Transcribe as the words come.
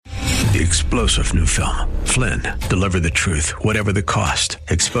the explosive new film, Flynn, Deliver the Truth, Whatever the Cost,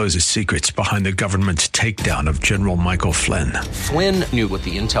 exposes secrets behind the government's takedown of General Michael Flynn. Flynn knew what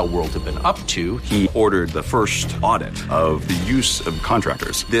the intel world had been up to. He ordered the first audit of the use of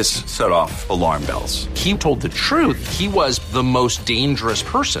contractors. This set off alarm bells. He told the truth. He was the most dangerous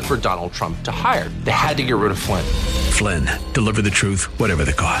person for Donald Trump to hire. They had to get rid of Flynn. Flynn, Deliver the Truth, Whatever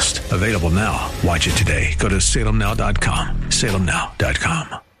the Cost. Available now. Watch it today. Go to salemnow.com.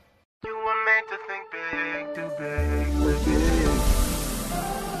 salemnow.com. You were made to think big, too big, big.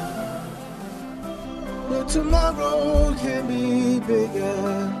 But tomorrow can be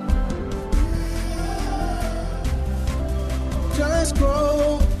bigger. Just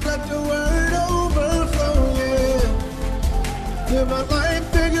grow, let the word overflow, yeah. Live a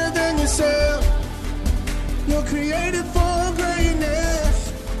life bigger than yourself. You're created for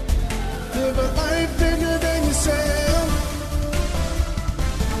greatness. Live a life bigger than yourself.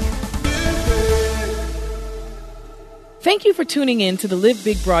 Thank you for tuning in to the Live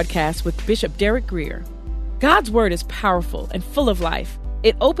Big broadcast with Bishop Derek Grier. God's word is powerful and full of life.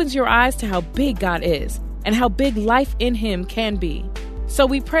 It opens your eyes to how big God is and how big life in Him can be. So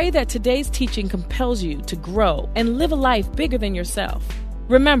we pray that today's teaching compels you to grow and live a life bigger than yourself.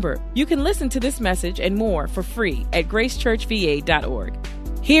 Remember, you can listen to this message and more for free at gracechurchva.org.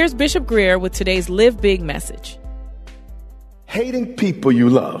 Here's Bishop Grier with today's Live Big message. Hating people you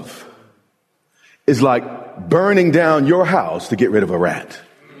love is like burning down your house to get rid of a rat.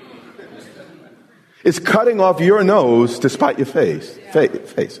 It's cutting off your nose to spite your face.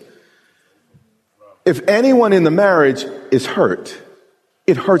 If anyone in the marriage is hurt,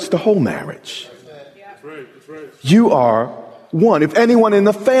 it hurts the whole marriage. You are one. If anyone in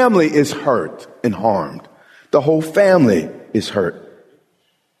the family is hurt and harmed, the whole family is hurt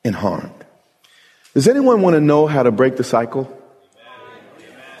and harmed. Does anyone want to know how to break the cycle?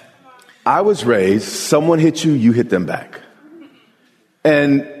 I was raised, someone hit you, you hit them back.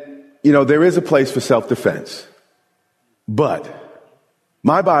 And, there is a place for self-defense. But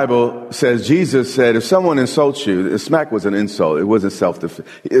my Bible says, Jesus said, if someone insults you, a smack was an insult. It wasn't self-defense.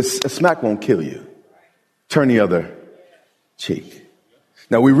 A smack won't kill you. Turn the other cheek.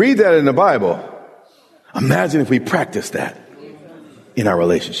 Now, we read that in the Bible. Imagine if we practice that in our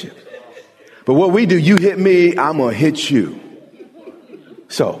relationship. But what we do, you hit me, I'm going to hit you.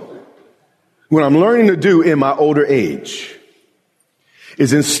 So, what I'm learning to do in my older age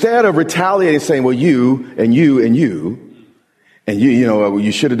is instead of retaliating, saying, well, you and you and you, and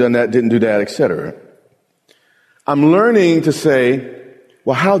you should have done that, didn't do that, etc. I'm learning to say,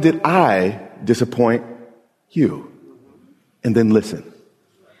 well, how did I disappoint you? And then listen.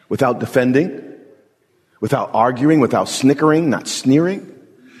 Without defending, without arguing, without snickering, not sneering.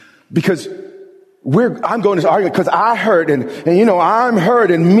 Because I'm going to argue because I hurt and I'm hurt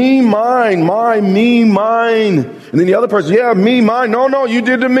and me, mine. And then the other person, yeah, me, mine. No, you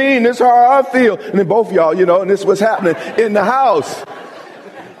did to me and this is how I feel. And then both of y'all, and this is what's happening in the house.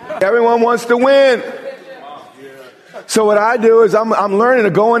 Everyone wants to win. So what I do is I'm learning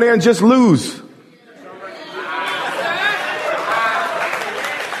to go in there and just lose.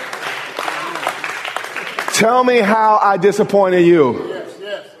 Tell me how I disappointed you.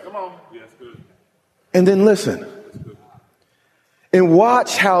 And then listen. And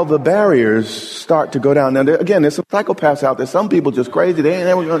watch how the barriers start to go down. Now, again, there's some psychopaths out there. Some people just crazy. They ain't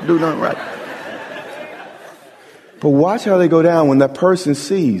ever going to do nothing right. But watch how they go down when that person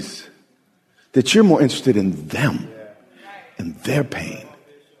sees that you're more interested in them and their pain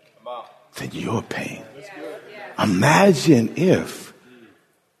than your pain. Imagine if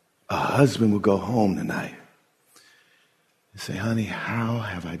a husband would go home tonight and say, honey, how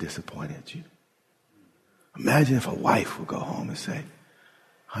have I disappointed you? Imagine if a wife would go home and say,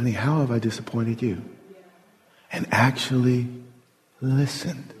 honey, how have I disappointed you? And actually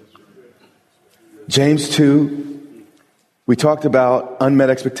listened. James 2, we talked about unmet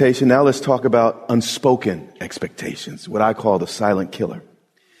expectation. Now let's talk about unspoken expectations, what I call the silent killer.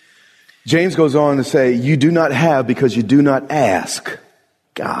 James goes on to say, you do not have because you do not ask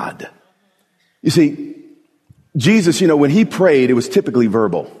God. You see, Jesus, when he prayed, it was typically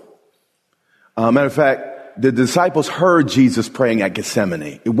verbal. Matter of fact, the disciples heard Jesus praying at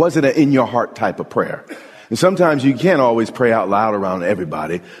Gethsemane. It wasn't an in-your-heart type of prayer. And sometimes you can't always pray out loud around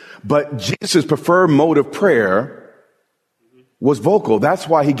everybody. But Jesus' preferred mode of prayer was vocal. That's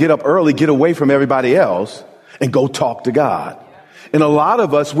why he'd get up early, get away from everybody else, and go talk to God. And a lot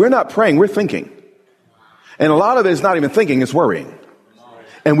of us, we're not praying, we're thinking. And a lot of it is not even thinking, it's worrying.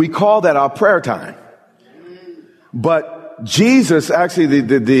 And we call that our prayer time. But Jesus, actually,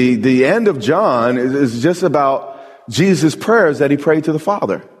 the end of John is just about Jesus' prayers that he prayed to the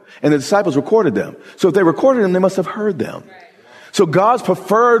Father. And the disciples recorded them. So if they recorded them, they must have heard them. So God's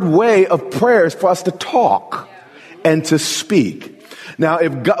preferred way of prayer is for us to talk and to speak. Now,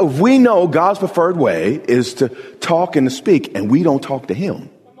 if we know God's preferred way is to talk and to speak, and we don't talk to him,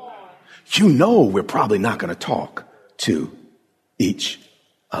 you know we're probably not going to talk to each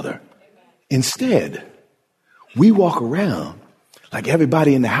other. Instead, we walk around like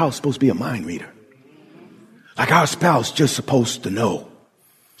everybody in the house is supposed to be a mind reader. Like our spouse just supposed to know.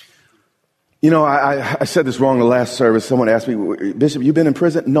 You know, I said this wrong in the last service. Someone asked me, Bishop, you been in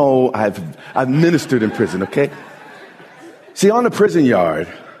prison? No, I've ministered in prison, okay? See, on the prison yard,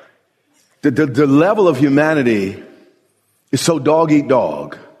 the level of humanity is so dog eat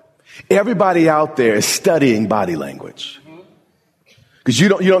dog. Everybody out there is studying body language. Because you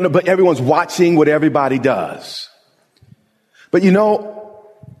don't know, but everyone's watching what everybody does. But you know,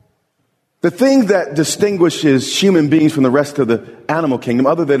 the thing that distinguishes human beings from the rest of the animal kingdom,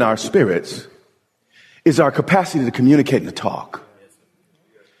 other than our spirits, is our capacity to communicate and to talk.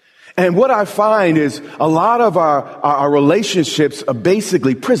 And what I find is a lot of our relationships are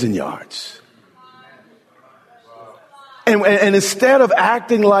basically prison yards. And instead of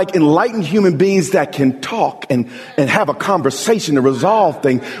acting like enlightened human beings that can talk and have a conversation to resolve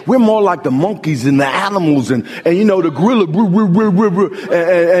things, we're more like the monkeys and the animals and you know, the gorilla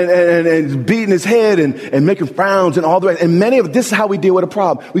and beating his head and making frowns and all the rest. And many of this is how we deal with a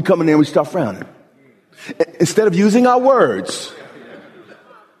problem. We come in there and we start frowning. Instead of using our words.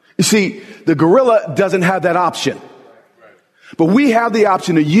 You see, the gorilla doesn't have that option. But we have the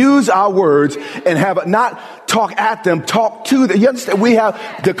option to use our words and have not talk at them, talk to them. You understand? We have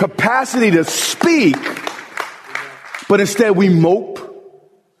the capacity to speak, but instead we mope.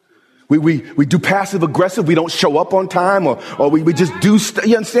 We do passive aggressive. We don't show up on time or we just do stuff.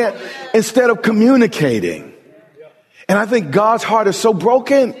 You understand? Instead of communicating. And I think God's heart is so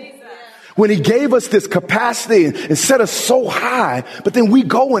broken when he gave us this capacity and set us so high, but then we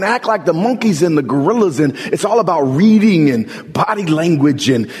go and act like the monkeys and the gorillas, and it's all about reading and body language,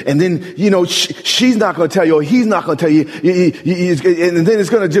 and then, you know, she's not going to tell you, or he's not going to tell you, and then it's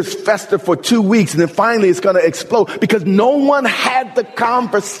going to just fester for 2 weeks, and then finally it's going to explode because no one had the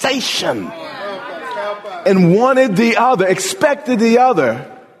conversation and wanted the other, expected the other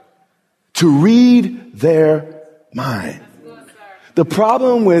to read their mind. The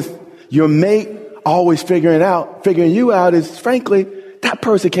problem with your mate always figuring you out is, frankly, that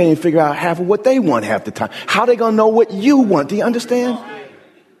person can't even figure out half of what they want half the time. How are they going to know what you want? Do you understand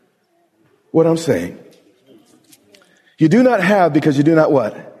what I'm saying? You do not have because you do not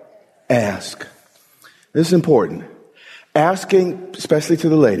what? Ask. This is important. Asking, especially to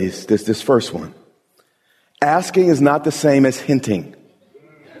the ladies, this first one. Asking is not the same as hinting.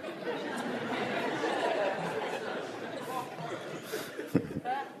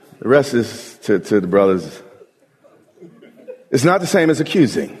 The rest is to the brothers. It's not the same as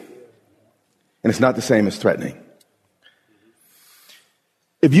accusing. And it's not the same as threatening.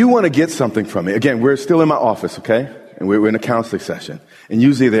 If you want to get something from me, again, we're still in my office, okay? And we're in a counseling session. And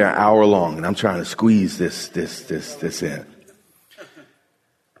usually they're an hour long, and I'm trying to squeeze this in.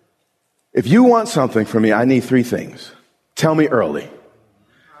 If you want something from me, I need 3 things. Tell me early.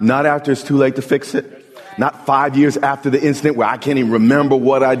 Not after it's too late to fix it. Not 5 years after the incident where I can't even remember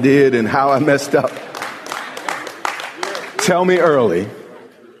what I did and how I messed up. Tell me early.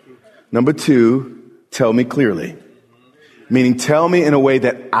 Number 2, tell me clearly. Meaning tell me in a way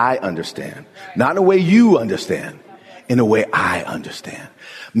that I understand. Not in a way you understand. In a way I understand.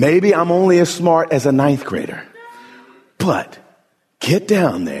 Maybe I'm only as smart as a 9th grader. But get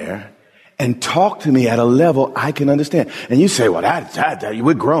down there and talk to me at a level I can understand. And you say, well, that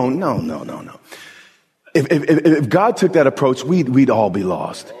we're grown. No. If God took that approach, we'd all be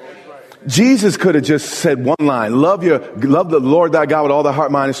lost. Jesus could have just said one line, love the Lord thy God with all thy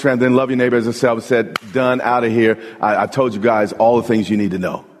heart, mind, and strength, then love your neighbor as yourself, and said, done, out of here. I've told you guys all the things you need to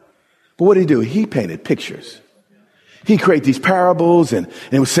know. But what did he do? He painted pictures. He created these parables, and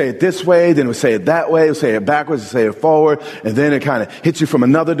it would say it this way, then it would say it that way, it would say it backwards, it would say it forward, and then it kind of hits you from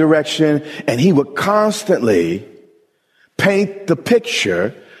another direction. And he would constantly paint the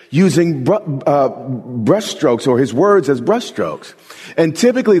picture using brushstrokes, or his words as brushstrokes. And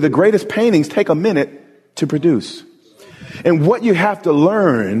typically the greatest paintings take a minute to produce. And what you have to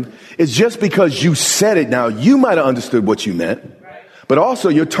learn is just because you said it, now you might have understood what you meant, but also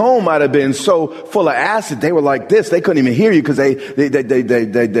your tone might have been so full of acid, they were like this, they couldn't even hear you because they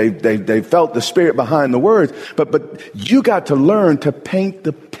felt the spirit behind the words. But you got to learn to paint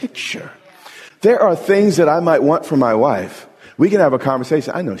the picture. There are things that I might want from my wife. We can have a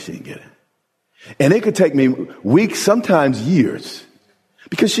conversation. I know she didn't get it. And it could take me weeks, sometimes years.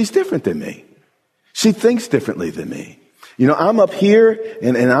 Because she's different than me. She thinks differently than me. You know, I'm up here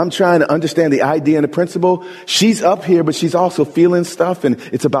and I'm trying to understand the idea and the principle. She's up here, but she's also feeling stuff, and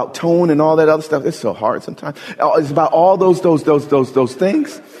it's about tone and all that other stuff. It's so hard sometimes. It's about all those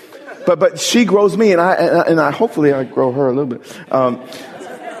things. But she grows me, and I hopefully I grow her a little bit.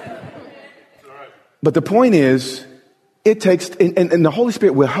 But the point is, it takes, and the Holy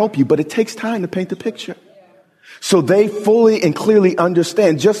Spirit will help you, but it takes time to paint the picture. So they fully and clearly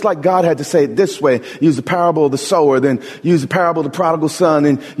understand, just like God had to say it this way, use the parable of the sower, then use the parable of the prodigal son,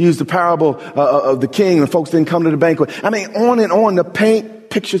 and use the parable of the king, and folks didn't come to the banquet. I mean, on and on to paint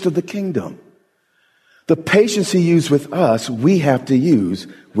pictures of the kingdom. The patience he used with us, we have to use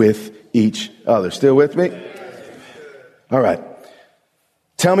with each other. Still with me? All right.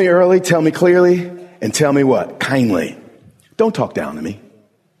 Tell me early, tell me clearly, and tell me what? Kindly. Don't talk down to me.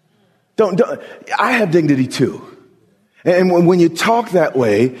 Don't. I have dignity too. And when you talk that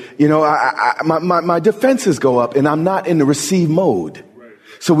way, you know, my defenses go up, and I'm not in the receive mode.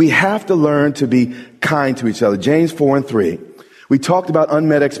 So we have to learn to be kind to each other. James 4:3. We talked about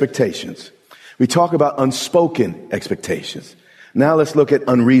unmet expectations. We talk about unspoken expectations. Now let's look at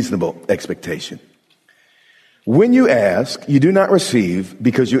unreasonable expectation. When you ask, you do not receive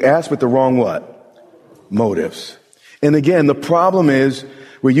because you ask with the wrong what? Motives. And again, the problem is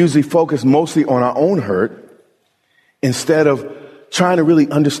we're usually focused mostly on our own hurt instead of trying to really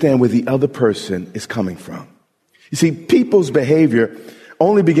understand where the other person is coming from. You see, people's behavior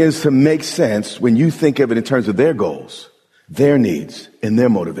only begins to make sense when you think of it in terms of their goals, their needs, and their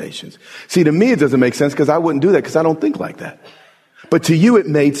motivations. See, to me, it doesn't make sense because I wouldn't do that because I don't think like that. But to you, it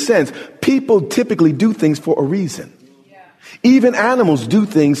made sense. People typically do things for a reason. Even animals do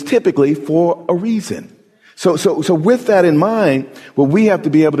things typically for a reason. So with that in mind, what we have to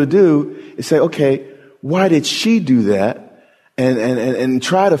be able to do is say, okay, why did she do that? And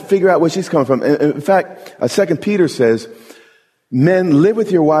try to figure out where she's coming from. In fact, 2 Peter says, men, live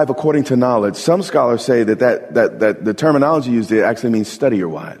with your wife according to knowledge. Some scholars say that the terminology used there actually means study your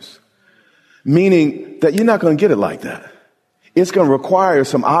wives. Meaning that you're not going to get it like that. It's going to require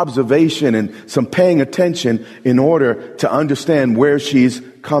some observation and some paying attention in order to understand where she's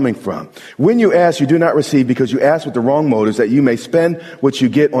coming from. When you ask, you do not receive because you ask with the wrong motives, that you may spend what you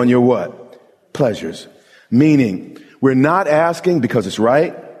get on your what? Pleasures. Meaning, we're not asking because it's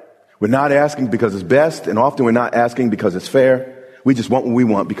right. We're not asking because it's best. And often we're not asking because it's fair. We just want what we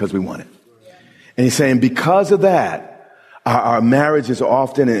want because we want it. And he's saying because of that, our marriages are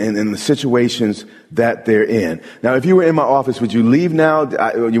often in the situations that they're in. Now, if you were in my office, would you leave now?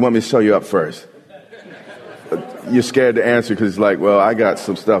 You want me to show you up first? You're scared to answer because it's like, well, I got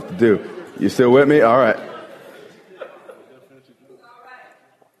some stuff to do. You still with me? All right.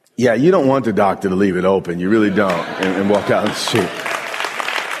 Yeah, you don't want the doctor to leave it open. You really don't. And walk out on the street.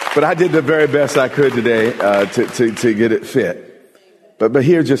 But I did the very best I could today to get it fit. But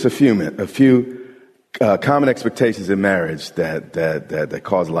here's just a few common expectations in marriage that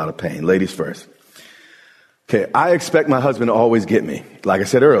cause a lot of pain. Ladies first. Okay, I expect my husband to always get me. Like I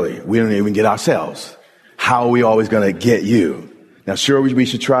said earlier, we don't even get ourselves. How are we always going to get you? Now, sure, we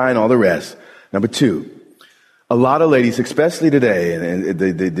should try and all the rest. Number two, a lot of ladies, especially today, and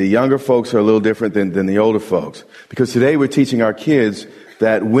the younger folks are a little different than the older folks, because today we're teaching our kids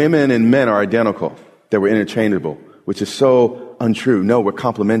that women and men are identical, that we're interchangeable, which is so untrue. No, we're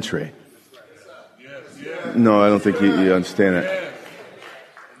complementary. No, I don't think you understand that.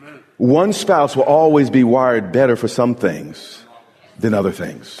 One spouse will always be wired better for some things than other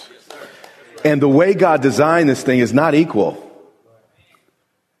things. And the way God designed this thing is not equal.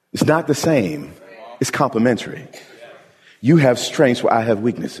 It's not the same. It's complementary. You have strengths where I have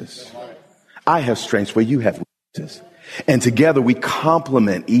weaknesses. I have strengths where you have weaknesses. And together we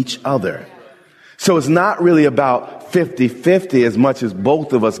complement each other. So it's not really about 50-50 as much as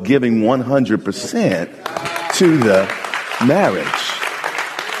both of us giving 100% to the marriage.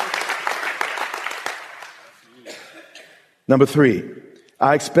 Number three,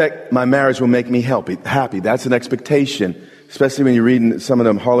 I expect my marriage will make me happy. That's an expectation, especially when you're reading some of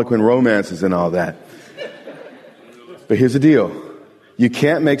them Harlequin romances and all that. But here's the deal. You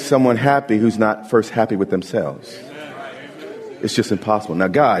can't make someone happy who's not first happy with themselves. It's just impossible. Now,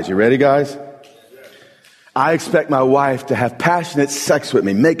 guys, you ready, guys? I expect my wife to have passionate sex with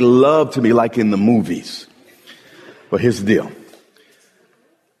me, make love to me like in the movies. But here's the deal.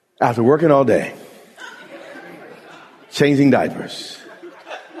 After working all day, changing diapers,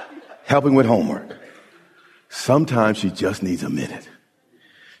 helping with homework, sometimes she just needs a minute.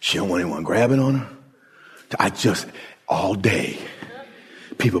 She don't want anyone grabbing on her. All day,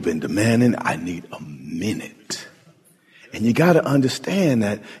 people have been demanding, I need a minute. And you got to understand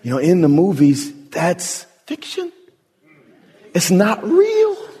that, in the movies, that's fiction. It's not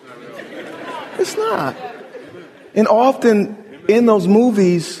real. It's not. And often in those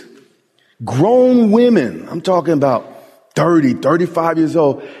movies, grown women, I'm talking about 30, 35 years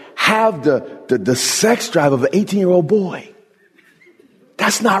old, have the sex drive of an 18-year-old boy.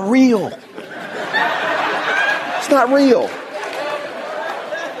 That's not real. It's not real.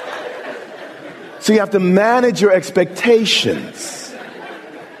 So you have to manage your expectations.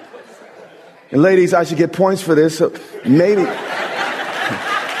 And ladies, I should get points for this. So maybe.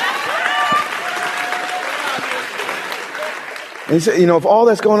 And he said, if all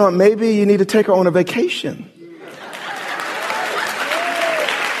that's going on, maybe you need to take her on a vacation.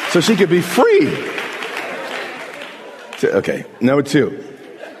 So she could be free. Okay, number 2.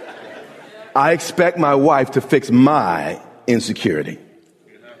 I expect my wife to fix my insecurity.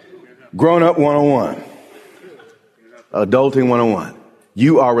 Grown up 101. Adulting 101.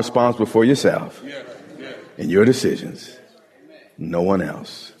 You are responsible for yourself and your decisions. No one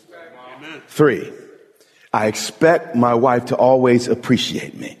else. 3. I expect my wife to always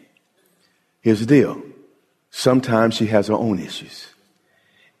appreciate me. Here's the deal. Sometimes she has her own issues.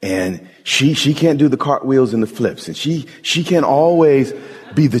 And she can't do the cartwheels and the flips. And she can't always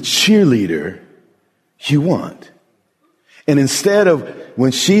be the cheerleader you want. And instead of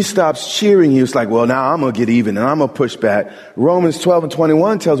when she stops cheering you, it's like, well, now I'm going to get even and I'm going to push back. Romans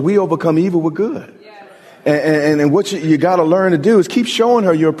 12:21 tells we overcome evil with good. And what you got to learn to do is keep showing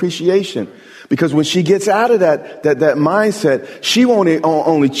her your appreciation. Because when she gets out of that mindset, she won't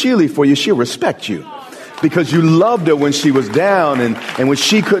only cheerlead for you, she'll respect you. Because you loved her when she was down and when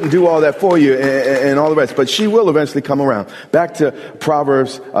she couldn't do all that for you and all the rest. But she will eventually come around. Back to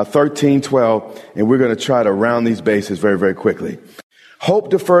Proverbs 13:12, and we're going to try to round these bases very, very quickly.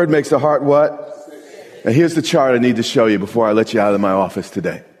 Hope deferred makes the heart what? And here's the chart I need to show you before I let you out of my office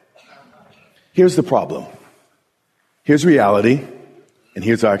today. Here's the problem. Here's reality, and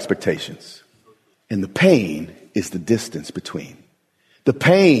here's our expectations. And the pain is the distance between. The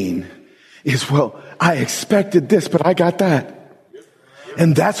pain is, well, I expected this, but I got that.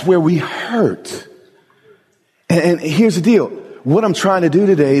 And that's where we hurt. And here's the deal. What I'm trying to do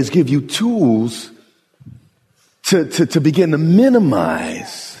today is give you tools to begin to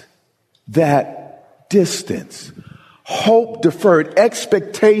minimize that distance. Hope deferred,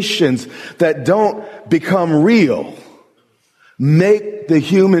 expectations that don't become real make the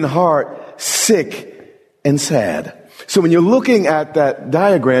human heart sick and sad. So when you're looking at that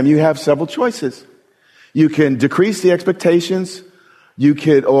diagram, you have several choices. You can decrease the expectations, you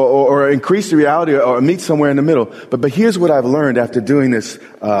could, or increase the reality, or meet somewhere in the middle. But here's what I've learned after doing this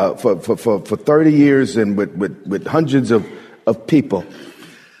for 30 years and with hundreds of people.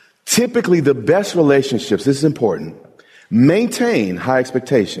 Typically, the best relationships, this is important, maintain high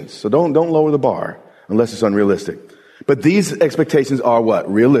expectations. So don't lower the bar unless it's unrealistic. But these expectations are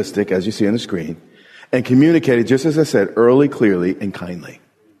what? Realistic, as you see on the screen, and communicated, just as I said, early, clearly, and kindly.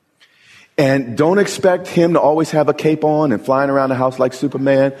 And don't expect him to always have a cape on and flying around the house like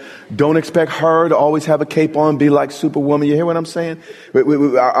Superman. Don't expect her to always have a cape on, be like Superwoman. You hear what I'm saying?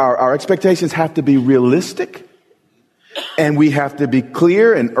 Our expectations have to be realistic, and we have to be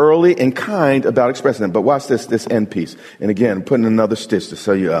clear and early and kind about expressing them. But watch this end piece. And again, I'm putting another stitch to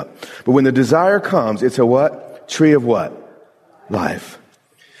sew you up. But when the desire comes, it's a what? Tree of what? Life.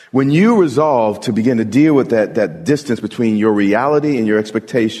 When you resolve to begin to deal with that distance between your reality and your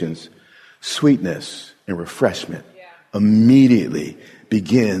expectations, sweetness and refreshment immediately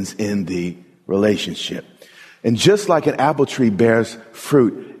begins in the relationship. And just like an apple tree bears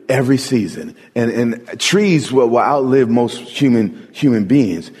fruit every season, and trees will outlive most human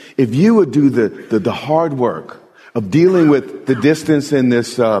beings, if you would do the hard work of dealing with the distance in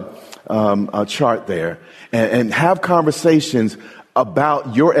this chart there, and have conversations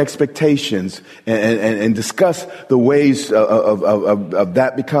about your expectations and discuss the ways of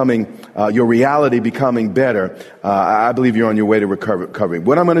that becoming, your reality becoming better, I believe you're on your way to recovery.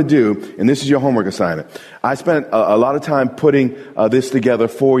 What I'm going to do, and this is your homework assignment, I spent a lot of time putting this together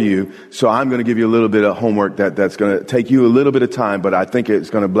for you, so I'm going to give you a little bit of homework that's going to take you a little bit of time, but I think it's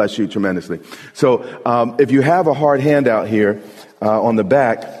going to bless you tremendously. So if you have a hard handout here on the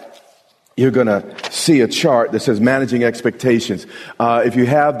back, you're going to see a chart that says managing expectations. If you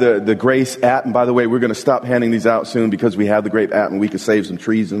have the Grace app, and by the way, we're going to stop handing these out soon because we have the Grace app and we can save some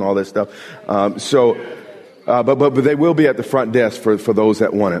trees and all that stuff. But they will be at the front desk for those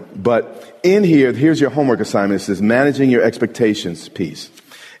that want it. But in here, here's your homework assignment. It says managing your expectations piece.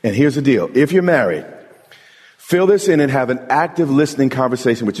 And here's the deal. If you're married, Fill this in and have an active listening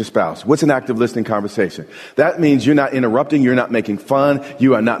conversation with your spouse. What's an active listening conversation? That means you're not interrupting, you're not making fun,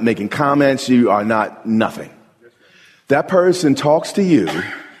 you are not making comments, you are not nothing. That person talks to you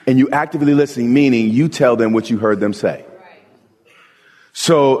and you actively listening, meaning you tell them what you heard them say.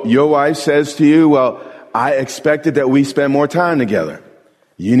 So your wife says to you, well, I expected that we spend more time together.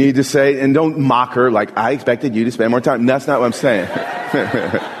 You need to say, and don't mock her like, I expected you to spend more time. That's not what I'm saying.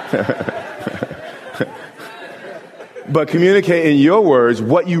 But communicate in your words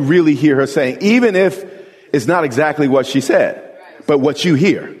what you really hear her saying, even if it's not exactly what she said, but what you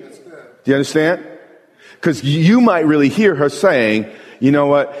hear. Do you understand? Because you might really hear her saying, you know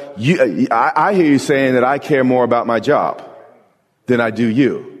what, I hear you saying that I care more about my job than I do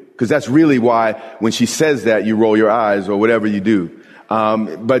you. Because that's really why when she says that, you roll your eyes or whatever you do.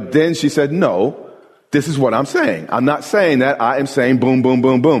 But then she said, no, this is what I'm saying. I'm not saying that. I am saying boom, boom,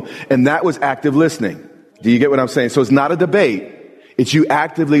 boom, boom. And that was active listening. Do you get what I'm saying? So it's not a debate. It's you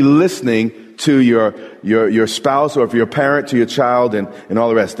actively listening to your spouse, or if you're a parent, to your child, and all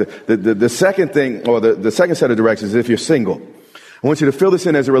the rest. The second thing, or the second set of directions is if you're single. I want you to fill this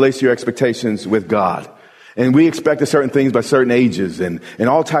in as it relates to your expectations with God. And we expect certain things by certain ages and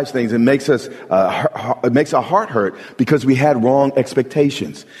all types of things. It makes our heart hurt because we had wrong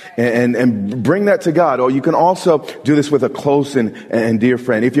expectations. And bring that to God. Or you can also do this with a close and dear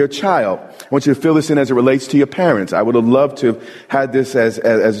friend. If you're a child, I want you to fill this in as it relates to your parents. I would have loved to have had this as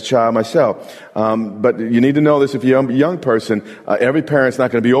a child myself. But you need to know this. If you're a young person, every parent's not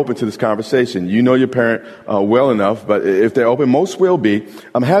going to be open to this conversation. You know your parent well enough, but if they're open, most will be.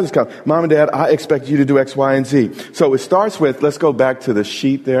 Have this conversation. Mom and Dad, I expect you to do X, Y, and Z. So it starts with, let's go back to the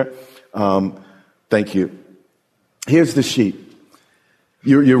sheet there. Thank you. Here's the sheet.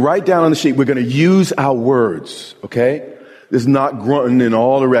 You write down on the sheet, we're going to use our words, okay? This is not grunting and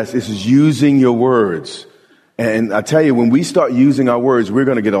all the rest. This is using your words. And I tell you, when we start using our words, we're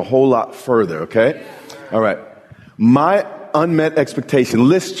going to get a whole lot further, okay? All right. My unmet expectation,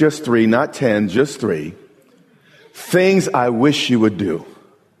 list just 3, not 10, just 3. Things I wish you would do.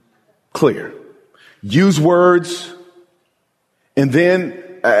 Clear. Use words. And then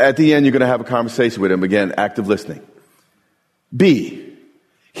at the end, you're going to have a conversation with him. Again, active listening. B,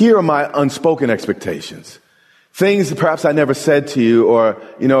 here are my unspoken expectations. Things that perhaps I never said to you, or,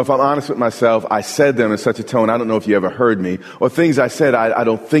 if I'm honest with myself, I said them in such a tone, I don't know if you ever heard me, or things I said I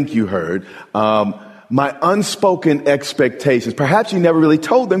don't think you heard. My unspoken expectations. Perhaps you never really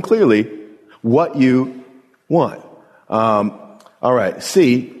told them clearly what you want. All right.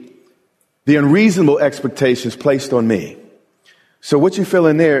 C, the unreasonable expectations placed on me. So what you fill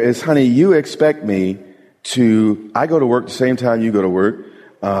in there is, honey, you expect me I go to work the same time you go to work.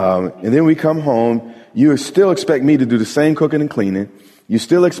 And then we come home. You still expect me to do the same cooking and cleaning. You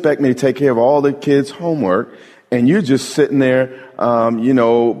still expect me to take care of all the kids' homework. And you're just sitting there,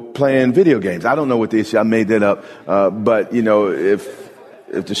 playing video games. I don't know what the issue, I made that up. But, if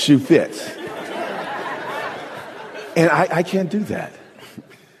the shoe fits. And I can't do that.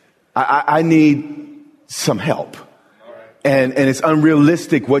 I need some help. And it's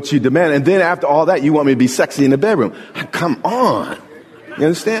unrealistic what you demand. And then after all that, you want me to be sexy in the bedroom. Come on. You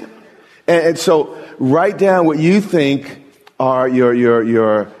understand? And so write down what you think are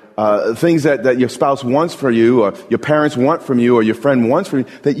your things that your spouse wants for you, or your parents want from you, or your friend wants from you,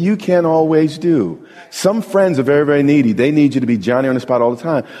 that you can't always do. Some friends are very, very needy. They need you to be Johnny on the spot all the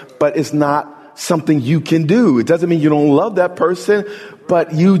time. But it's not something you can do. It doesn't mean you don't love that person,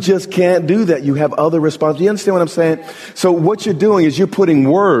 but you just can't do that. You have other responsibilities. You understand what I'm saying? So what you're doing is you're putting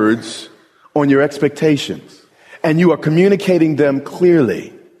words on your expectations, and you are communicating them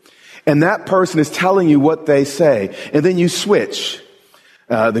clearly. And that person is telling you what they say. And then you switch.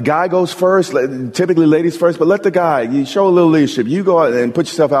 The guy goes first, typically ladies first, but let the guy, you show a little leadership. You go out and put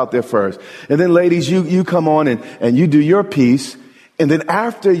yourself out there first. And then ladies, you come on and you do your piece. And then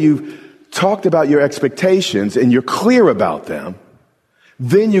after you've talked about your expectations and you're clear about them,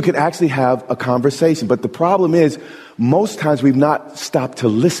 then you can actually have a conversation. But the problem is, most times we've not stopped to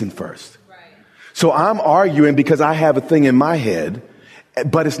listen first. Right. So I'm arguing because I have a thing in my head,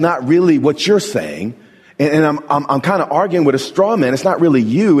 but it's not really what you're saying. And I'm kind of arguing with a straw man. It's not really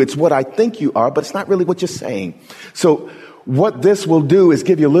you. It's what I think you are, but it's not really what you're saying. So what this will do is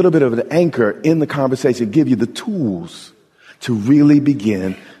give you a little bit of an anchor in the conversation, give you the tools to really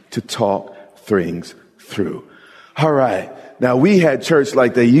begin to talk things through. All right. Now, we had church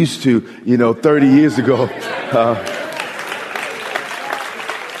like they used to, 30 years ago.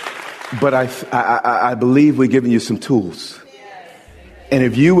 But I believe we're giving you some tools. And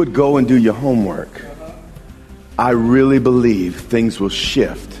if you would go and do your homework, I really believe things will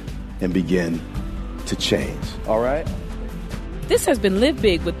shift and begin to change, all right? This has been Live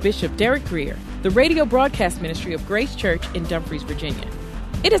Big with Bishop Derek Grier, the radio broadcast ministry of Grace Church in Dumfries, Virginia.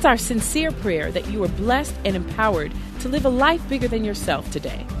 It is our sincere prayer that you are blessed and empowered to live a life bigger than yourself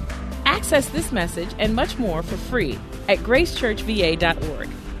today. Access this message and much more for free at gracechurchva.org.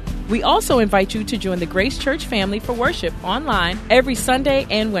 We also invite you to join the Grace Church family for worship online every Sunday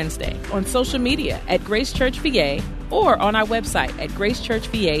and Wednesday on social media at Grace Church VA or on our website at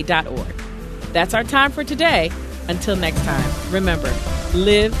gracechurchva.org. That's our time for today. Until next time, remember,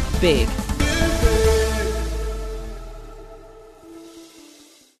 live big.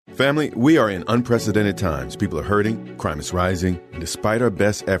 Family, we are in unprecedented times. People are hurting, crime is rising, and despite our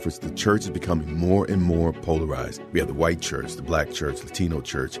best efforts, the church is becoming more and more polarized. We have the white church, the black church, Latino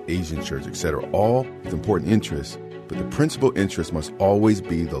church, Asian church, etc., all with important interests, but the principal interest must always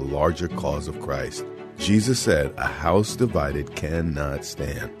be the larger cause of Christ. Jesus said, a house divided cannot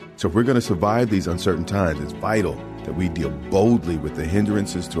stand. So if we're going to survive these uncertain times, it's vital that we deal boldly with the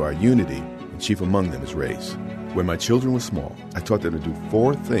hindrances to our unity, and chief among them is race. When my children were small, I taught them to do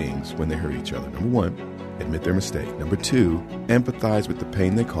 4 things when they hurt each other. Number 1, admit their mistake. Number 2, empathize with the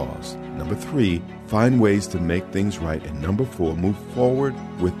pain they caused. Number 3, find ways to make things right. And number 4, move forward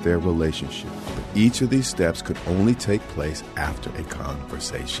with their relationship. But each of these steps could only take place after a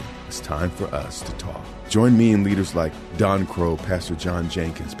conversation. It's time for us to talk. Join me and leaders like Don Crow, Pastor John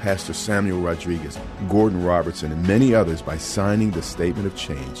Jenkins, Pastor Samuel Rodriguez, Gordon Robertson, and many others by signing the Statement of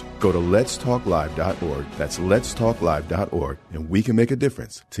Change. Go to letstalklive.org. That's letstalklive.org, and we can make a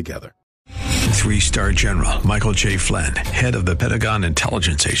difference together. 3-star General Michael J. Flynn, head of the Pentagon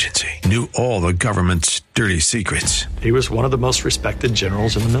Intelligence Agency, knew all the government's dirty secrets. He was one of the most respected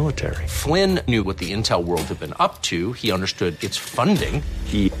generals in the military. Flynn knew what the intel world had been up to. He understood its funding.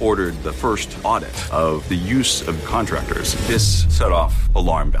 He ordered the first audit of the use of contractors. This set off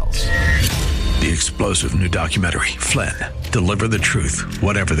alarm bells. The explosive new documentary, Flynn, Deliver the Truth,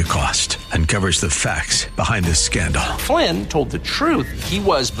 Whatever the Cost, uncovers the facts behind this scandal. Flynn told the truth. He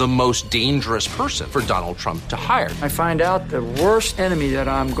was the most dangerous person for Donald Trump to hire. I find out the worst enemy that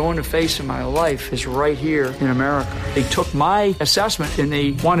I'm going to face in my life is right here in America. They took my assessment and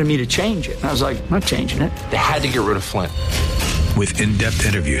they wanted me to change it. And I was like, I'm not changing it. They had to get rid of Flynn. With in-depth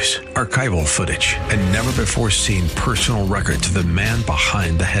interviews, archival footage, and never-before-seen personal records of the man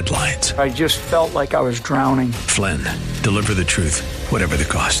behind the headlines. I just felt like I was drowning. Flynn, Deliver the Truth, Whatever the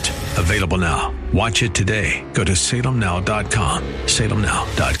Cost. Available now. Watch it today. Go to salemnow.com.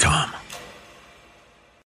 salemnow.com.